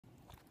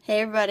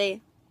Hey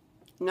everybody,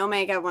 no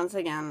makeup once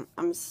again.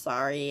 I'm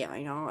sorry,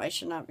 I know I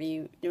should not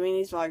be doing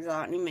these vlogs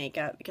without any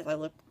makeup because I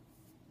look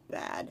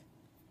bad.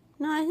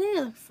 No, I think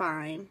I look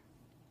fine.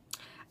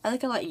 I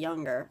look a lot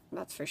younger,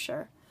 that's for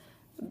sure.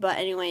 But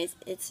anyways,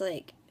 it's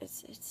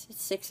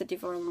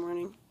 6:54 in the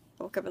morning.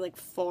 I woke up at like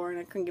 4 and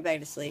I couldn't get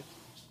back to sleep.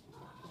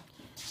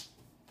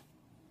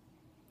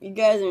 You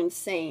guys are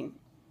insane.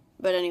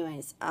 But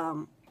anyways,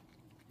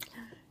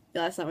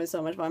 last night was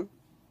so much fun.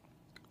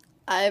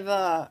 I've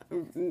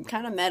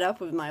kind of met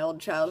up with my old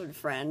childhood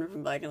friend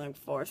from back in like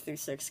 4th through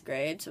 6th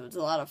grade, so it was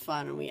a lot of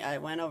fun. And I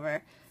went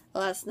over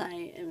last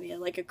night and we had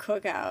like a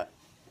cookout,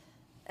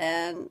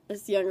 and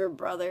this younger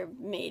brother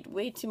made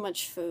way too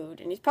much food,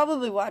 and he's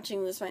probably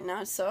watching this right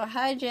now. So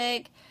hi,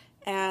 Jake,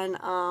 and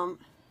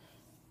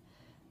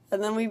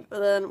then we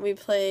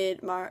played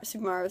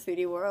Super Mario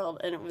 3D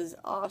World, and it was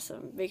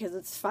awesome because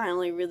it's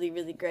finally really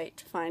great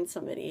to find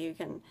somebody who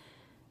can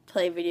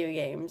play video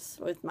games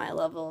with my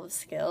level of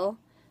skill.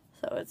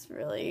 So it's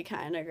really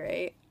kind of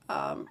great.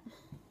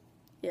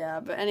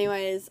 Yeah, but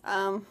anyways,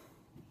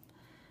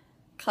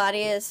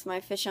 Claudius, my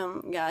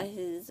fishum, got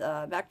his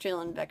bacterial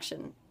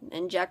injection,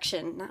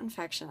 not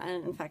infection, I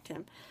didn't infect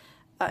him,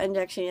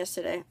 injection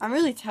yesterday. I'm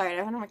really tired, I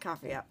haven't had my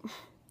coffee yet.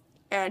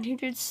 And he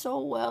did so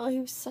well,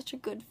 he was such a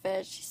good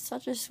fish, he's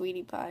such a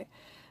sweetie pie.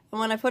 And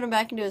when I put him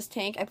back into his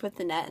tank, I put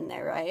the net in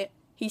there, right?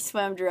 He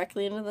swam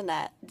directly into the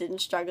net,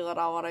 didn't struggle at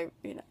all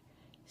when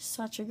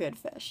such a good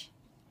fish.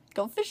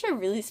 Goldfish are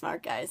really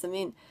smart, guys. I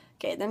mean,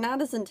 okay, they're not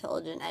as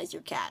intelligent as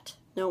your cat.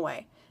 No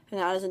way.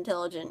 They're not as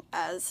intelligent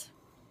as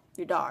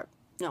your dog.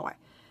 No way.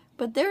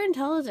 But they're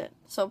intelligent.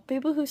 So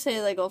people who say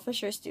that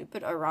goldfish are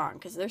stupid are wrong,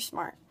 because they're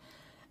smart.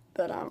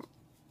 But,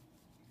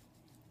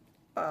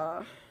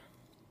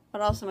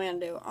 what else am I gonna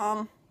do?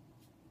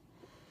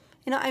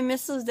 I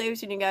miss those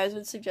days when you guys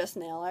would suggest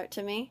nail art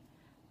to me.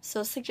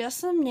 So suggest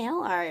some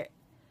nail art.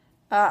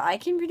 I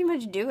can pretty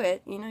much do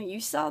it.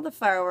 You saw the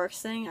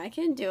fireworks thing. I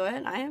can do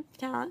it. I have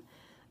talent.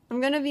 I'm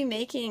going to be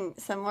making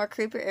some more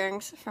creeper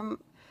earrings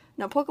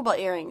Pokeball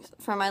earrings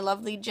for my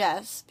lovely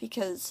Jess,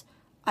 because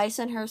I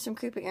sent her some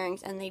creeper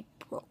earrings and they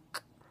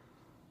broke.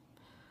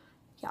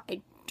 Yeah,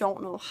 I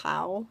don't know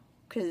how,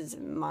 because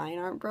mine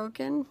aren't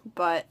broken,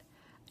 but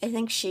I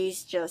think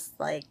she's just,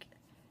 like,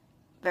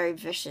 very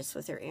vicious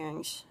with her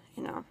earrings,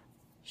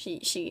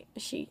 She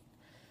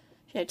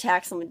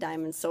attacks them with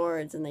diamond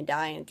swords and they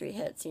die in 3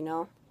 hits,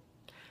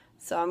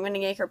 So I'm going to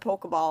make her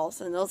Pokeballs,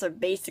 and those are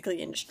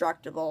basically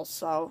indestructible,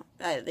 so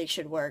they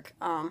should work.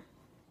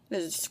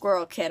 There's a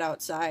squirrel kid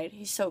outside.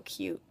 He's so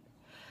cute.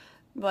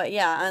 But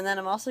yeah, and then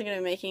I'm also going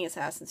to be making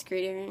Assassin's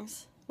Creed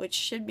earrings, which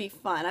should be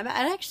fun. I'd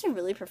actually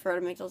really prefer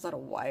to make those out of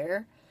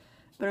wire,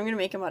 but I'm going to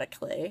make them out of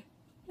clay,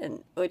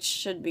 which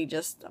should be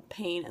just a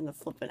pain in the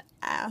flippin'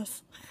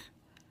 ass.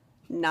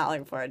 Not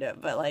looking forward to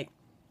it, but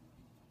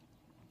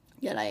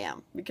yet I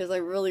am, because I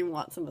really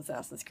want some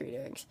Assassin's Creed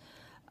earrings.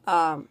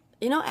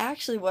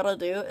 Actually what I'll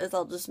do is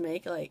I'll just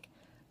make,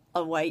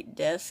 a white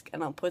disc,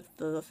 and I'll put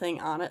the thing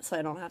on it so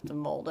I don't have to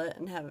mold it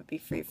and have it be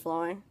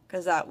free-flowing,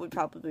 because that would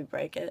probably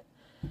break it.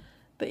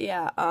 But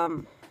yeah,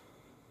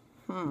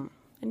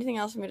 anything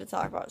else for me to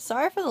talk about?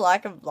 Sorry for the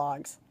lack of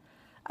vlogs.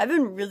 I've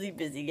been really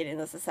busy getting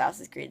this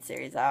Assassin's Creed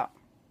series out.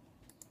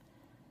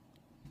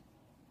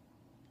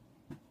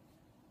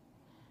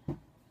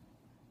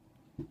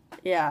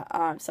 Yeah,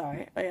 I'm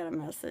sorry. I got a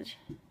message.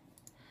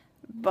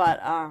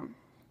 But,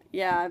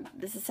 yeah,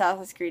 this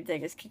Assassin's Creed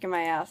thing is kicking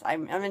my ass.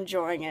 I'm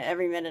enjoying it,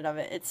 every minute of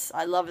it.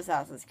 I love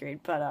Assassin's Creed,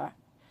 but,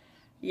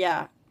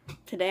 yeah.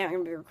 Today I'm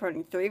going to be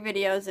recording 3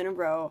 videos in a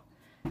row,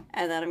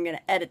 and then I'm going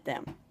to edit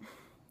them.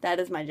 That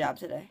is my job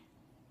today.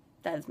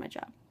 That is my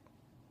job.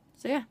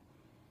 So, yeah.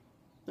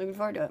 Looking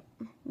forward to it.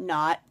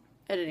 Not.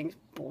 Editing's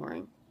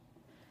boring.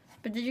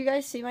 But did you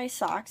guys see my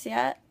socks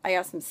yet? I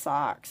got some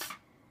socks.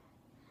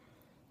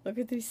 Look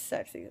at these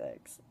sexy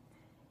legs.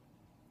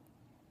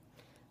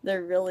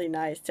 They're really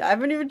nice, too. I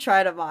haven't even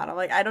tried them on. I'm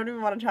like, I don't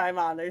even want to try them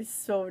on. They're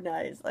so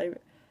nice. I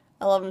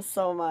love them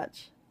so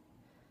much.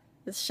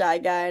 This Shy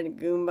Guy and a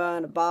Goomba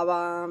and a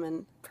Bob-omb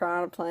and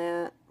Piranha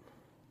Plant.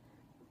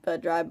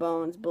 But Dry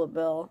Bones, Bullet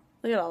Bill.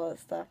 Look at all that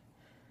stuff.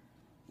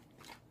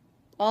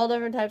 All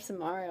different types of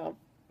Mario.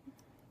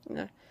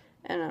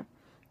 And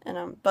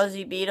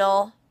Buzzy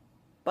Beetle,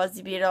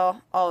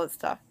 all that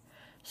stuff.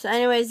 So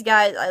anyways,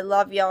 guys, I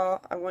love y'all.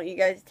 I want you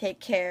guys to take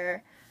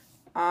care.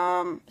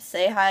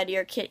 Say hi to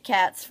your Kit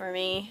Kats for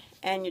me,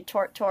 and your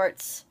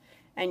Torts,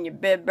 and your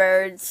Bib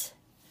Birds,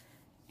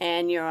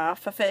 and your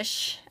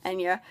Fish,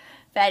 and your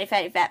Fatty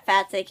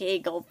Fats, aka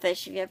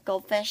Goldfish, if you have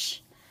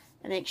goldfish.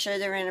 And make sure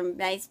they're in a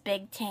nice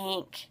big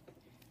tank.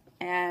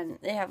 And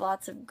they have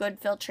lots of good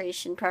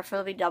filtration,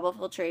 preferably double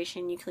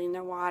filtration. You clean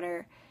their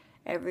water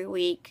every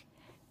week.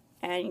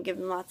 And you give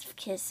them lots of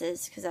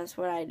kisses, because that's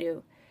what I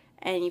do.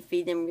 And you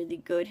feed them really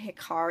good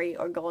Hikari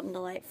or Golden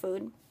Delight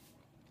food.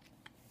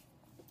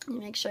 You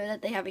make sure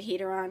that they have a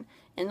heater on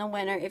in the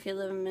winter if you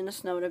live in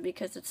Minnesota,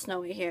 because it's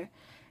snowy here.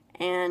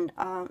 And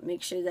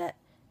make sure that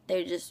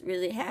they're just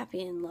really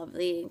happy and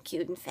lovely and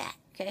cute and fat,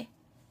 okay?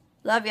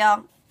 Love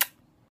y'all.